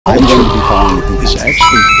shouldn't be calling it. It's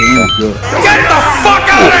actually damn good. Get the fuck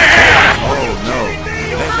out of here! Oh no.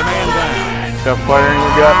 There's the man down. Got fire in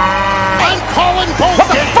your gut? I'm calling both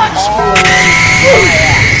games!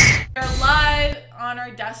 We're live on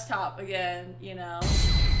our desktop again, you know.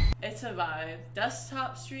 It's a vibe.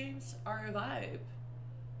 Desktop streams are a vibe.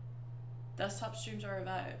 Desktop streams are a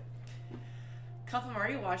vibe. Cuffum, are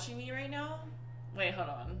you watching me right now? Wait, hold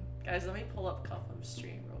on. Guys, let me pull up Cuffum's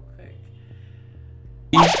stream real quick.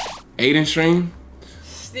 Aiden stream?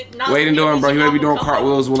 Waiting doing, bro. He better be doing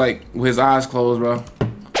cartwheels with his eyes closed, bro.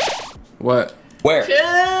 What? Where? Chill.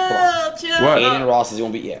 What? Aiden Ross is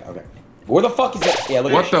gonna be, yeah, okay. Where the fuck is that? Yeah,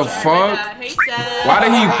 look what at the fuck? Hey, Seth. Why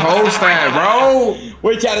did he post that, bro?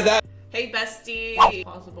 Where chat is that? Hey, bestie.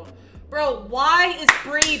 Possible. Bro, why is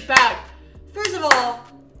Bree back? First of all,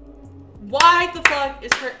 why the fuck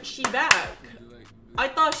is she back? I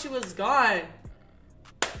thought she was gone.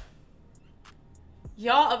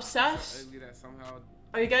 Y'all obsessed?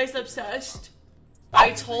 Are you guys obsessed?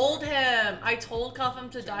 I told Cuffum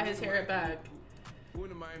to dye his hair back. Who in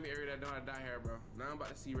the Miami area that don't have dye hair, bro? Now I'm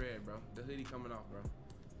about to see red, bro. The hoodie coming off, bro.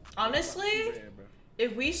 Honestly,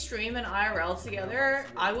 if we stream an IRL together,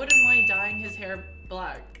 I wouldn't mind dyeing his hair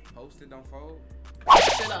black. Post it, don't fold.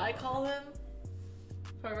 Should I call him?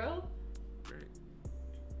 For real? Great.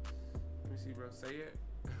 Let me see, bro. Say it.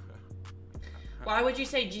 Why would you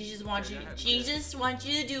say Jesus wants you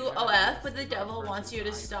to do OF, but the devil wants you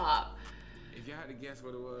to stop? If y'all had to guess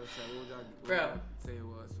what it was, what would y'all say it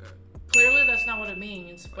was? Clearly that's not what it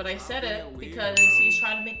means, but I said it because he's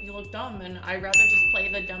trying to make me look dumb, and I'd rather just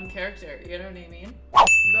play the dumb character, you know what I mean?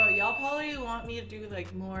 Bro, y'all probably want me to do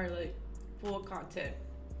like more like full content.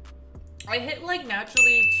 I hit like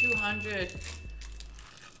naturally 200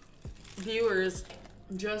 viewers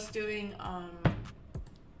just doing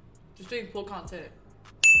full content.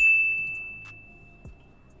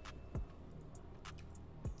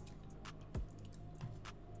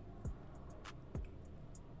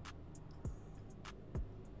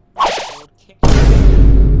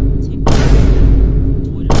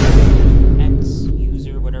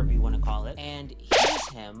 Whatever you want to call it, and here's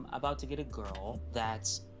him about to get a girl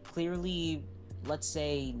that's clearly, let's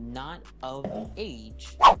say, not of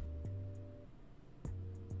age.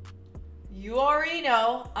 You already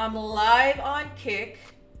know I'm live on Kick.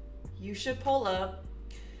 You should pull up.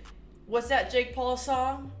 What's that Jake Paul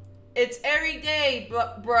song? It's every day,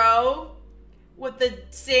 but bro, with the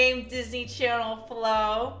same Disney Channel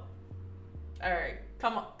flow. All right,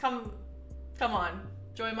 come on,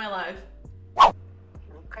 join my live.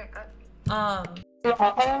 Okay, good.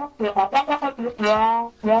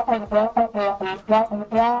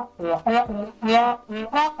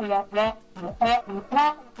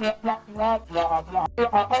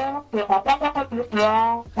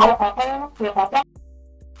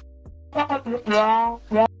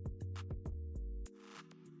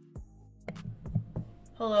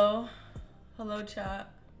 Hello chat.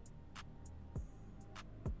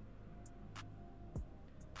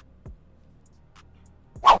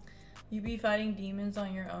 You be fighting demons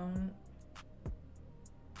on your own.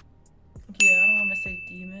 Yeah, I don't want to say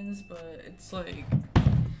demons, but it's like...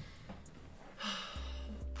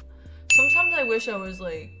 Sometimes I wish I was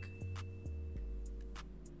like...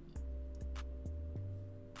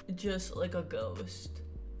 just like a ghost.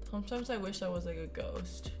 Sometimes I wish I was like a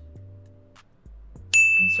ghost.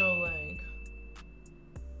 And so like...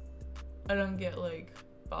 I don't get like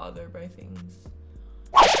bothered by things.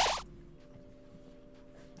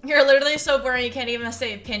 You're literally so boring you can't even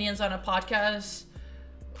say opinions on a podcast.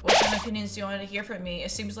 What kind of opinions do you want to hear from me? It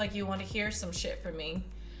seems like you want to hear some shit from me.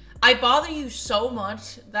 I bother you so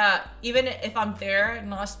much that even if I'm there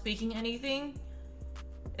not speaking anything,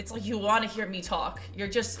 it's like you want to hear me talk. You're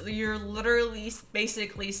literally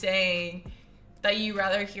basically saying that you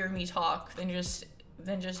rather hear me talk than just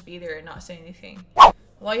be there and not say anything.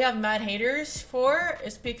 Why you have mad haters for?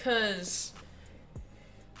 It's because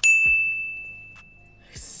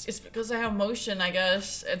I have motion, I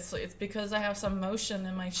guess. It's because I have some motion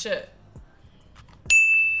in my shit.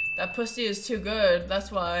 That pussy is too good,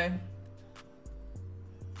 that's why.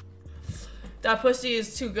 That pussy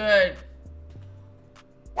is too good.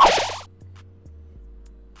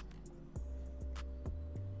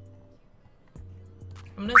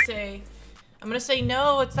 I'm gonna say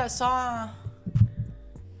no, it's that song.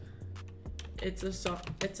 It's a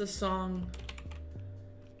song.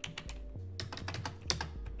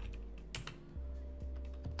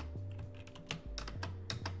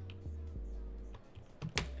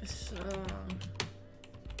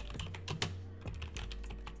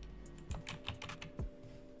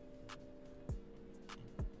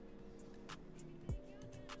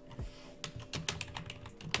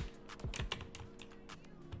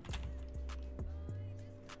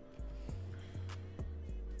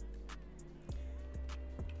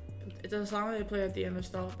 It's a song they play at the end of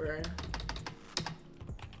Stop Burn.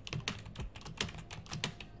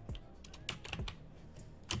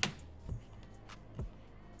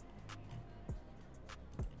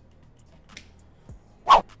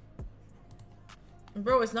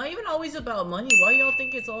 Bro, it's not even always about money. Why y'all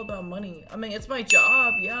think it's all about money? I mean, it's my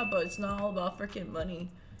job, yeah, but it's not all about freaking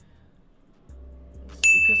money. It's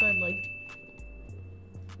because I like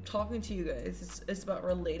talking to you guys. It's about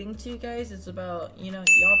relating to you guys. It's about, you know,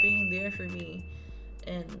 y'all being there for me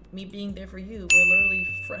and me being there for you. We're literally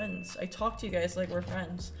friends. I talk to you guys like we're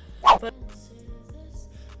friends. But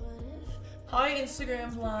hi,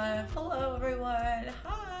 Instagram Live. Hello, everyone.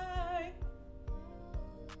 Hi.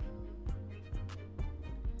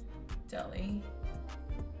 Deli.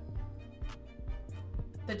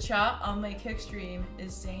 The chat on my kick stream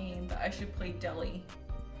is saying that I should play Deli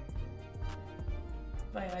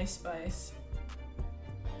by Ice Spice.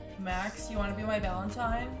 Max, you want to be my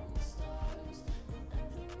Valentine?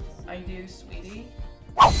 I do, sweetie.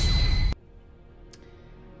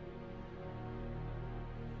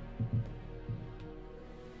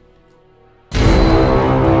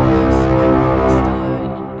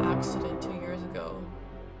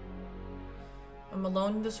 I'm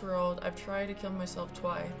alone in this world. I've tried to kill myself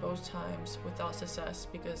twice, both times without success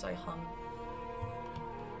because I hung.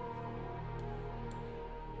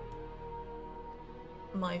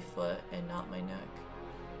 My foot and not my neck.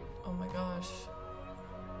 Oh my gosh.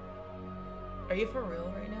 Are you for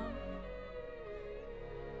real right now?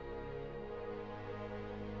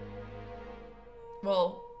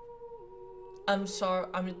 Well, I'm sorry.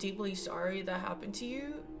 I'm deeply sorry that happened to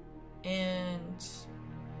you, and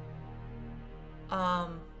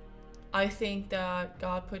I think that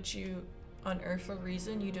God put you on earth for a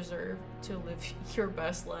reason. You deserve to live your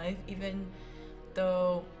best life, even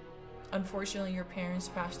though unfortunately your parents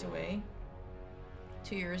passed away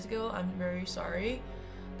 2 years ago. I'm very sorry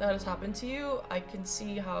that has happened to you. I can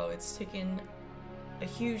see how it's taken a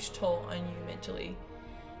huge toll on you mentally,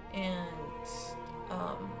 and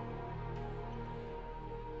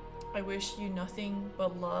I wish you nothing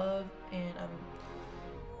but love, and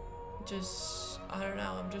I don't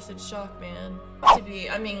know, I'm just in shock, man.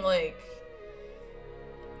 I mean, like,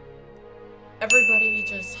 everybody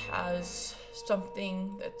just has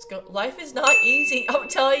something that's life is not easy. I'm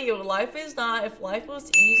telling you, life is not. If life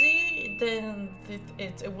was easy, then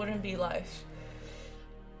it wouldn't be life.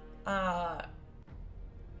 Yeah,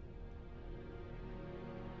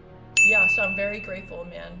 so I'm very grateful,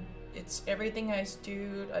 man. It's everything I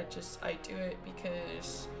do. I do it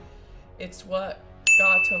because it's what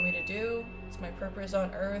God told me to do. It's my purpose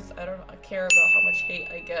on earth. I don't care about how much hate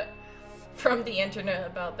I get from the internet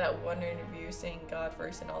about that one interview saying God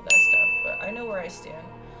first and all that stuff, but I know where I stand.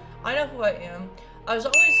 I know who I am. As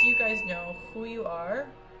long as you guys know who you are,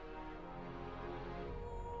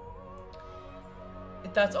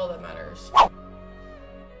 that's all that matters.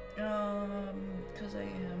 Cause I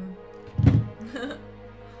am.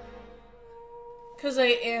 Cause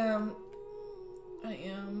I am.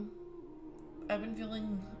 I've been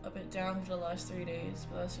feeling a bit down for the last 3 days,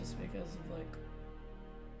 but that's just because of like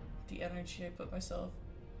the energy I put myself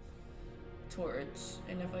towards.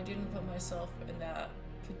 And if I didn't put myself in that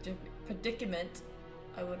predicament,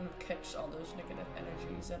 I wouldn't have catched all those negative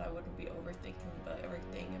energies, and I wouldn't be overthinking about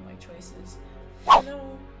everything and my choices.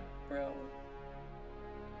 No, bro.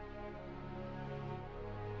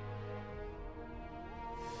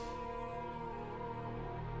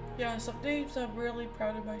 Yeah, some days I'm really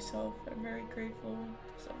proud of myself. I'm very grateful.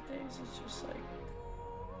 Some days it's just like,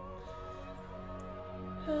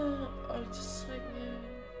 I'm just like, man.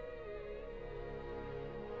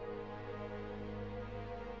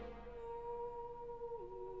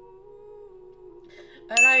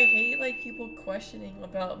 And I hate like people questioning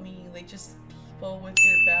about me, like just people with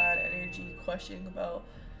your bad energy questioning about.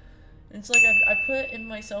 And it's like I put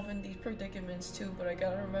myself in these predicaments too, but I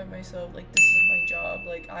gotta remind myself like this is my job.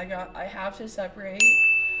 Like I have to separate.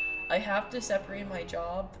 I have to separate my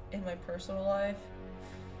job and my personal life.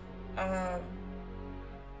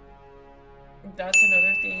 That's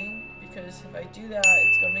another thing, because if I do that,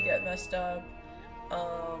 it's gonna get messed up.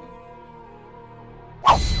 Tomorrow's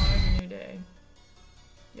a new day.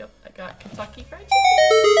 Yep, I got Kentucky Fried Chicken.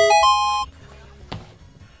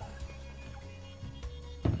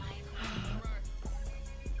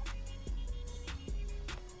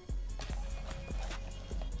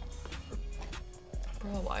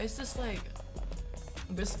 Bro, why is this like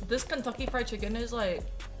this Kentucky Fried Chicken is like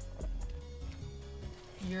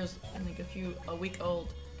years, like a week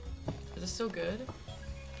old. Is it still good?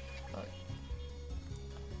 Fuck.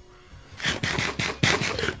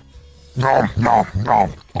 Nom nom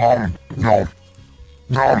nom nom. You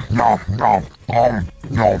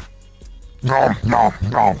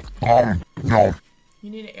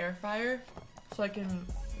need an air fryer so I can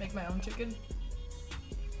make my own chicken?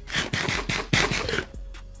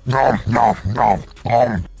 I feel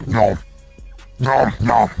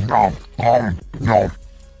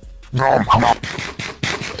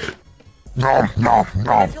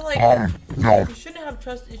like you shouldn't have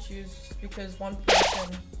trust issues just because one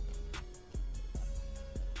person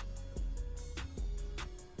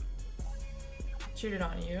cheated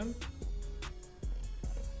on you.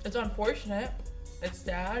 It's unfortunate. It's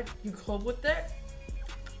sad. You cope with it,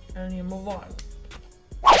 and you move on.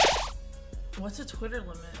 What's a Twitter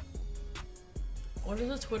limit? What does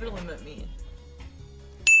a Twitter limit mean?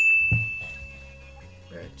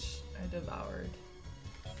 Rich, I devoured.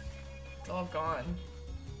 It's all gone.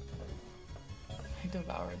 I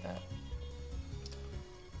devoured that.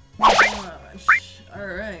 Oh my gosh.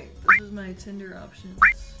 Alright, this is my Tinder options.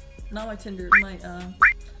 Not my Tinder, my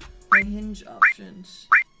Hinge options.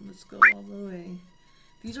 Let's go all the way.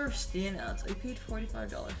 These are standouts. I paid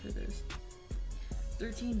 $45 for this.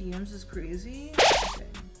 13 DMs is crazy. Okay.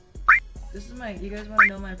 This is my, you guys want to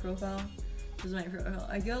know my profile? This is my profile.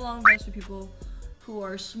 I get along best with people who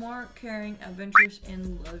are smart, caring, adventurous,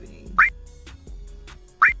 and loving.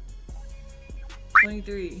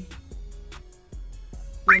 23.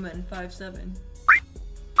 Woman, 5'7".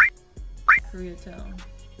 Koreatown.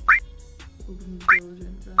 Open,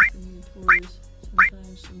 diligent, fascinating, Taurus.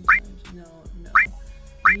 Sometimes, no.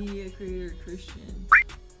 Media creator, Christian,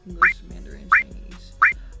 English, Mandarin, Chinese.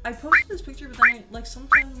 I posted this picture, but then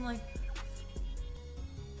sometimes I'm like,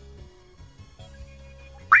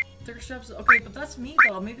 thirst traps. Okay, but that's me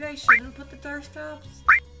though. Maybe I shouldn't put the thirst traps.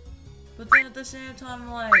 But then at the same time,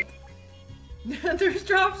 I'm like, thirst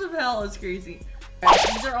traps of hell is crazy. Right,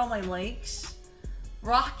 these are all my likes.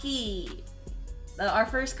 Rocky, our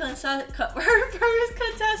first contestant.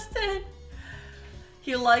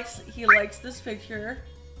 He likes this picture.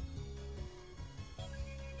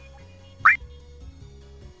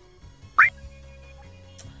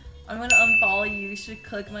 I'm gonna unfollow you. You should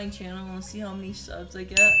click my channel and see how many subs I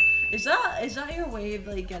get. Is that your way of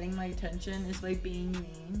like getting my attention? Is by being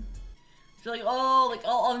mean? You're like, oh, like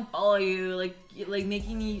I'll unfollow you, like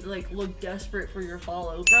making me like look desperate for your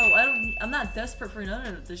follow, bro. I'm not desperate for none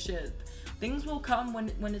of this shit. Things will come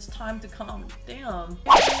when it's time to come. Damn.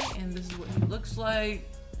 And this is what he looks like.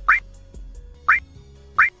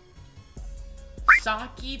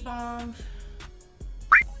 Sake bomb.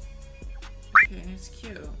 Okay, it's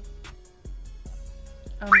cute.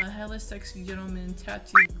 I'm a hella sexy gentleman,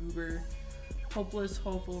 tattoo goober, hopeless,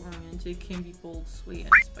 hopeful, romantic, can be bold, sweet,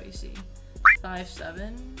 and spicy.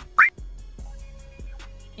 5'7".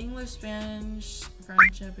 English, Spanish,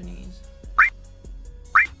 French, Japanese.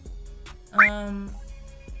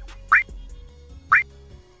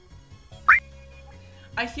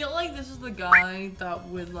 I feel like this is the guy that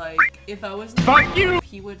would like, if I was fuck you,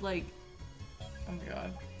 he would like, oh my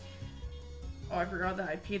god. Oh, I forgot that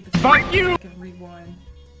I paid the fuck you. I can rewind.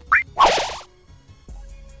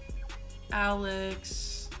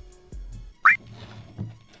 Alex.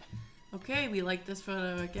 Okay, we like this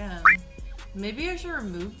photo again. Maybe I should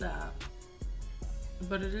remove that.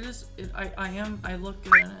 But it is, I look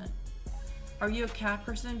good in it. Are you a cat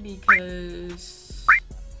person? Because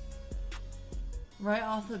right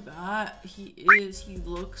off the bat, he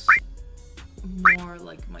looks more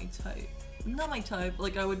like my type. Not my type,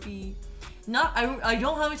 like I would be, not, I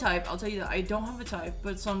don't have a type, I'll tell you that, I don't have a type,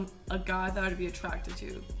 but a guy that I'd be attracted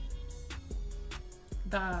to.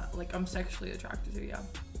 That, like, I'm sexually attracted to, yeah.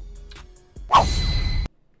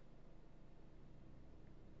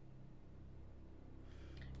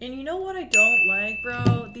 And you know what I don't like,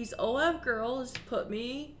 bro? These OF girls put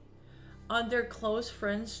me on their close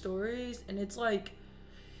friends stories, and it's like,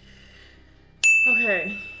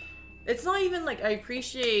 okay, it's not even like I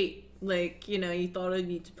appreciate, like, you know, you thought I'd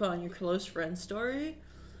need to put on your close friend story,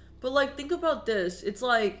 but like, think about this. It's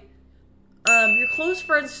like, your close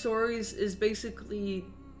friend stories is basically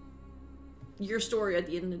your story at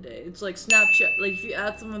the end of the day. It's like Snapchat, like if you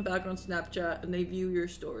add someone back on Snapchat and they view your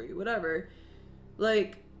story, whatever,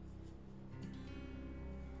 like,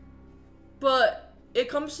 but it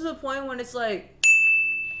comes to the point when it's like,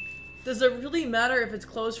 does it really matter if it's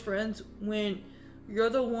close friends when you're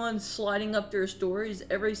the one sliding up their stories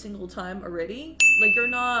every single time already? Like, you're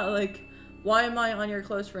not, like, why am I on your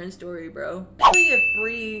close friend story, bro? Especially if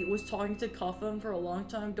Bree was talking to Cuffham for a long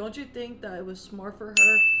time, don't you think that it was smart for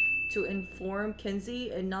her to inform Kenzie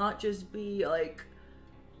and not just be, like,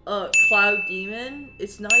 a Cloud demon?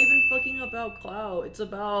 It's not even fucking about Cloud. It's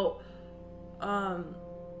about,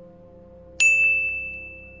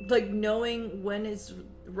 like knowing when is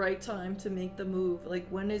right time to make the move, like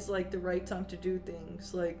when is like the right time to do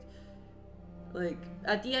things, like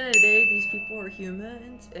at the end of the day, these people are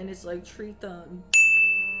humans, and it's like treat them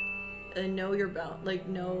and know your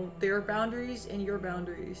know their boundaries and your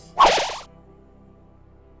boundaries.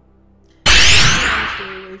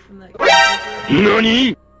 Stay away from that.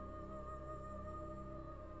 NANI?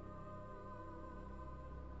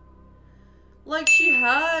 Like, she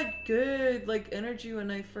had good, like, energy when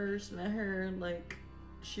I first met her, like,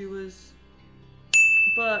 she was,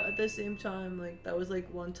 but at the same time, like, that was, like,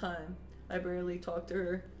 one time. I barely talked to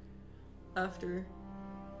her after,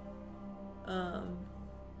 and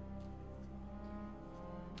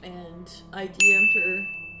I DM'd her.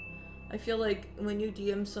 I feel like when you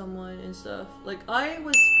DM someone and stuff, like, bro,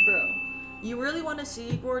 you really want to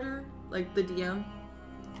see Border? Like, the DM?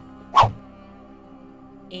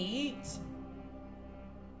 8?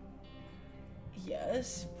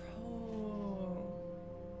 Yes, bro.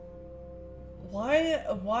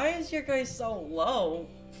 Why is your guy so low?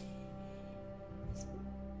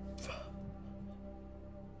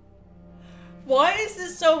 Why is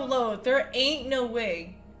this so low? There ain't no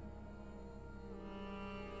way.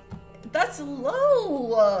 That's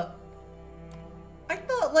low. I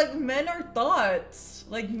thought like men are thoughts.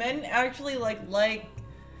 Like men actually like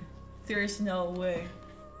there's no way.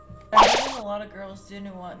 I think a lot of girls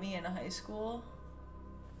didn't want me in high school.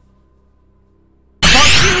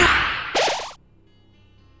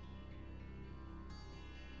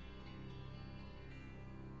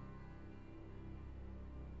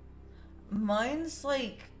 Mine's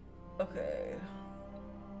like, okay.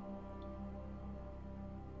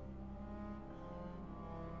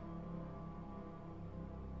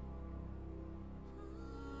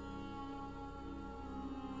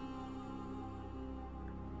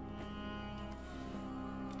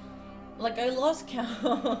 Like, I lost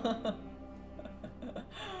count.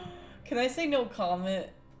 Can I say no comment?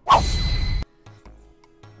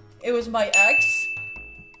 It was my ex.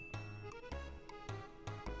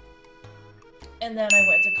 And then I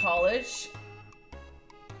went to college.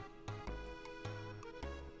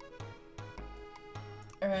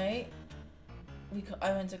 Alright.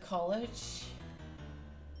 I went to college.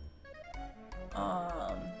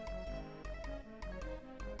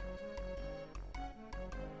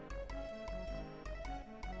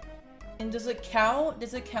 And does it count?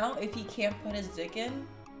 Does it count if he can't put his dick in?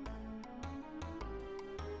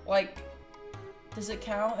 Like, does it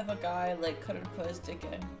count if a guy, like, couldn't put his dick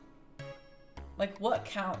in? Like, what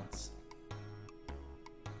counts?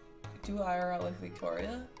 Do IRL with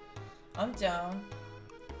Victoria? I'm down.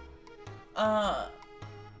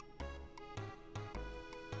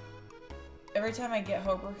 Every time I get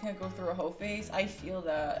heartbroken, I go through a whole phase. I feel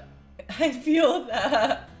that. I feel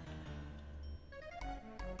that.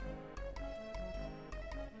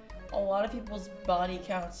 A lot of people's body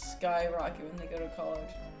counts skyrocket when they go to college.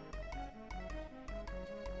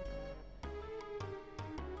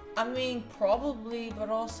 I mean, probably, but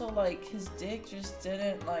also, like, his dick just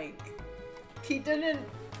didn't, like, he didn't,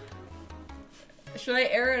 should I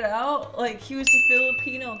air it out? Like, he was a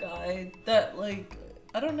Filipino guy that, like,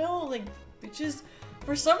 I don't know, like, bitches,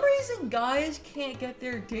 for some reason, guys can't get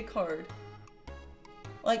their dick hard.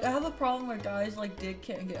 Like, I have a problem where guys, like, dick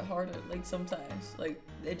can't get harder, like, sometimes. Like,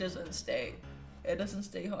 it doesn't stay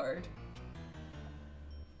hard.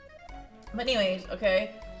 But anyways,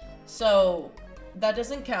 okay, so that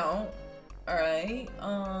doesn't count, alright,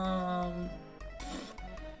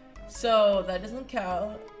 so that doesn't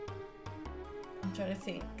count. I'm trying to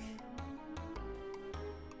think.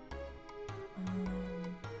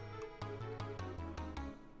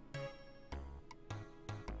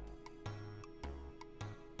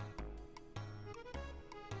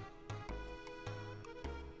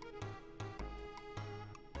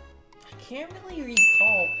 I can't really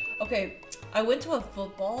recall. Okay, I went to a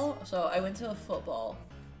football,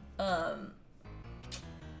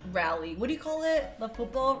 rally. What do you call it? The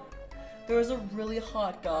football? There was a really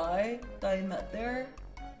hot guy that I met there.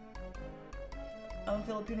 I'm a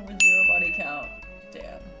Filipino with 0 body count.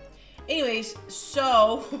 Damn. Anyways,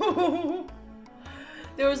 so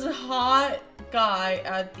there was a hot guy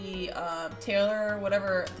at the Taylor,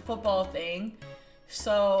 whatever, the football thing.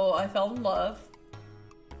 So I fell in love.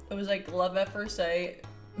 It was like love at first sight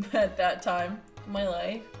at that time in my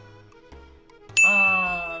life.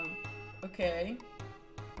 Okay.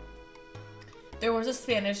 There was a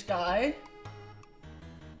Spanish guy.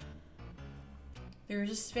 There was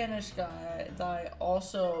a Spanish guy that I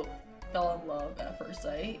also fell in love at first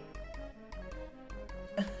sight.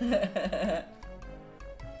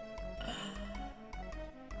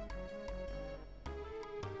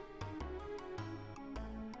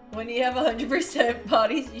 When you have 100%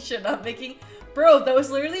 bodies, you should not making. Bro, that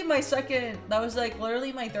was literally my second. That was like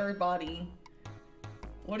literally my third body.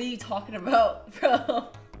 What are you talking about, bro?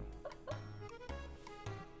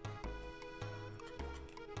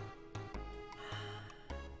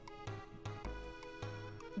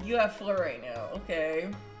 You have 4 right now, okay.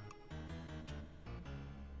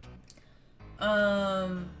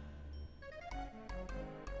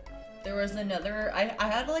 There was another. I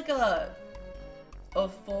had like a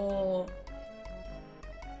full.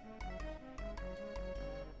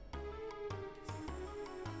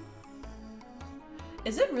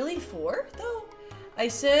 Is it really 4 though? I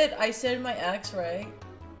said my ex, right?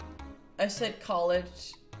 I said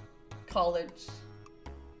college.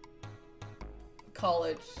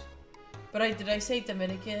 But did I say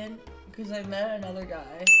Dominican? Because I met another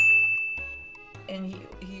guy and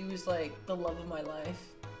he was like the love of my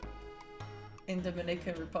life in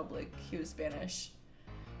Dominican Republic. He was Spanish.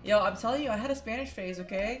 Yo, I'm telling you, I had a Spanish phase,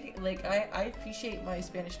 okay? Like I appreciate my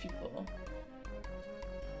Spanish people.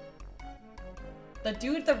 The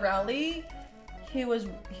dude at the rally, he was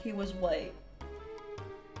white.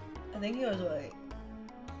 I think he was white.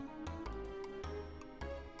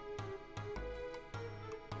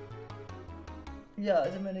 Yeah,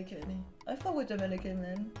 Dominican. I fuck with Dominican,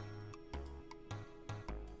 man.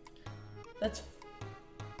 That's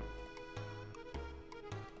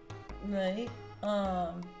right.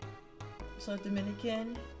 So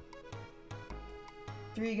Dominican.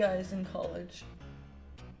 3 guys in college.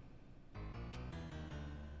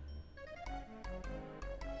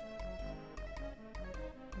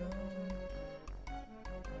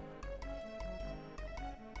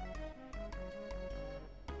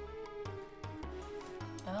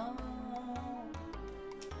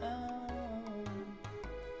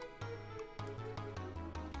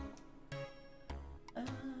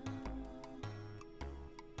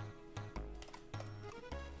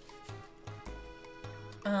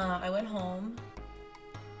 I went home.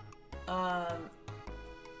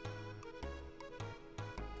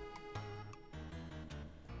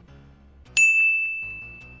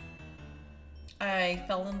 I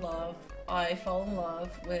fell in love. I fell in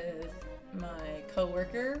love with my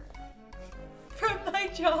coworker from my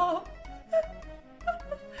job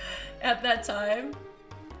at that time.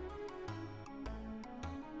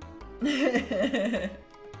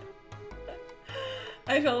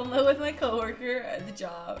 I fell in love with my coworker at the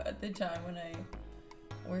job at the time when I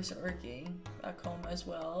was working back home as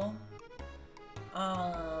well.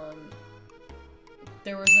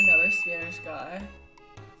 There was another Spanish guy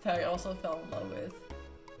that I also fell in love with.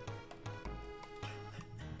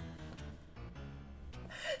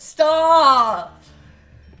 Stop!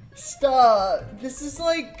 Stop! This is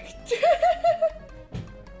like...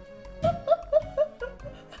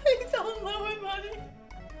 I fell in love with money.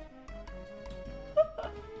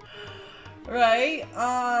 Right?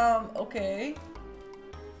 Okay.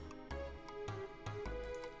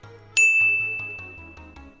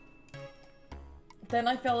 Then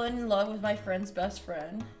I fell in love with my friend's best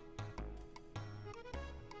friend.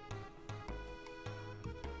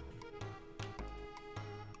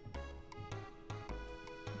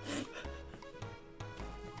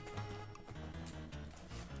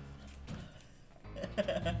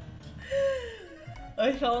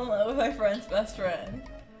 I fell in love with my friend's best friend.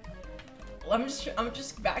 I'm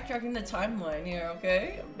just backtracking the timeline here,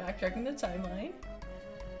 okay? I'm backtracking the timeline.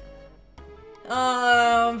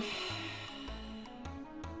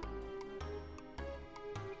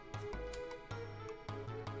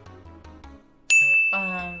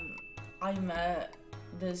 I met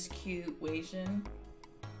this cute Asian.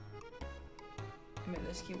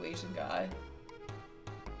 Guy.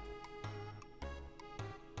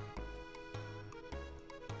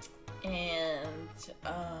 And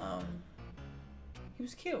he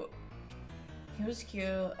was cute.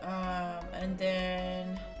 And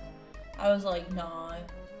then I was like, nah.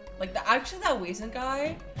 Like actually that Wazen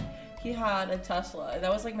guy, he had a Tesla.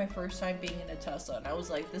 That was like my first time being in a Tesla, and I was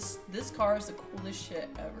like, this car is the coolest shit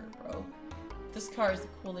ever, bro. This car is the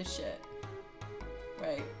coolest shit.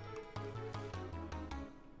 Right.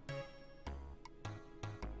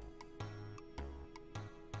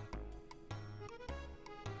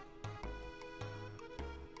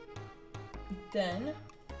 Then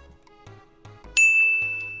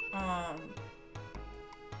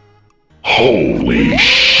Holy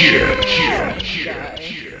shit!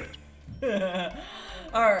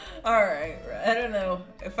 Alright. I don't know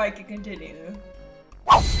if I can continue.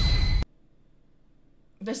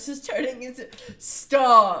 This is turning into...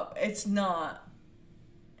 Stop! It's not.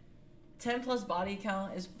 10 plus body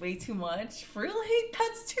count is way too much. Really?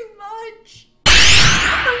 That's too much!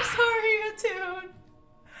 I'm sorry, Toon.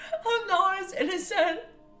 I'm not as innocent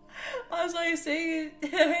as I say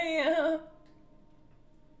I am.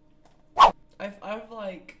 I've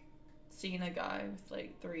like seen a guy with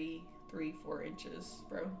like 4 inches,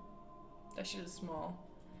 bro. That shit is small.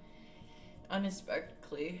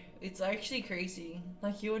 Unexpectedly. It's actually crazy.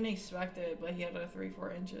 Like you wouldn't expect it, but he had a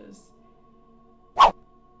 3-4 inches.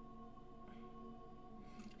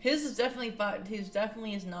 His is definitely his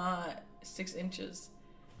definitely is not 6 inches.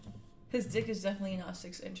 His dick is definitely not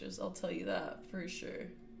 6 inches, I'll tell you that for sure.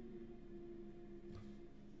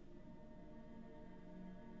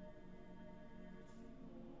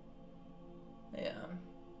 Yeah.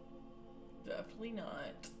 Definitely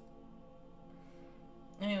not.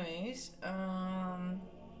 Anyways, and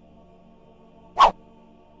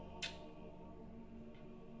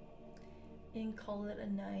call it a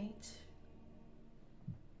night.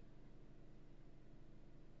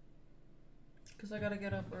 Because I gotta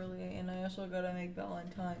get up early and I also gotta make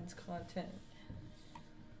Valentine's content.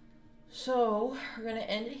 So, we're gonna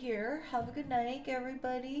end it here. Have a good night,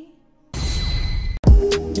 everybody.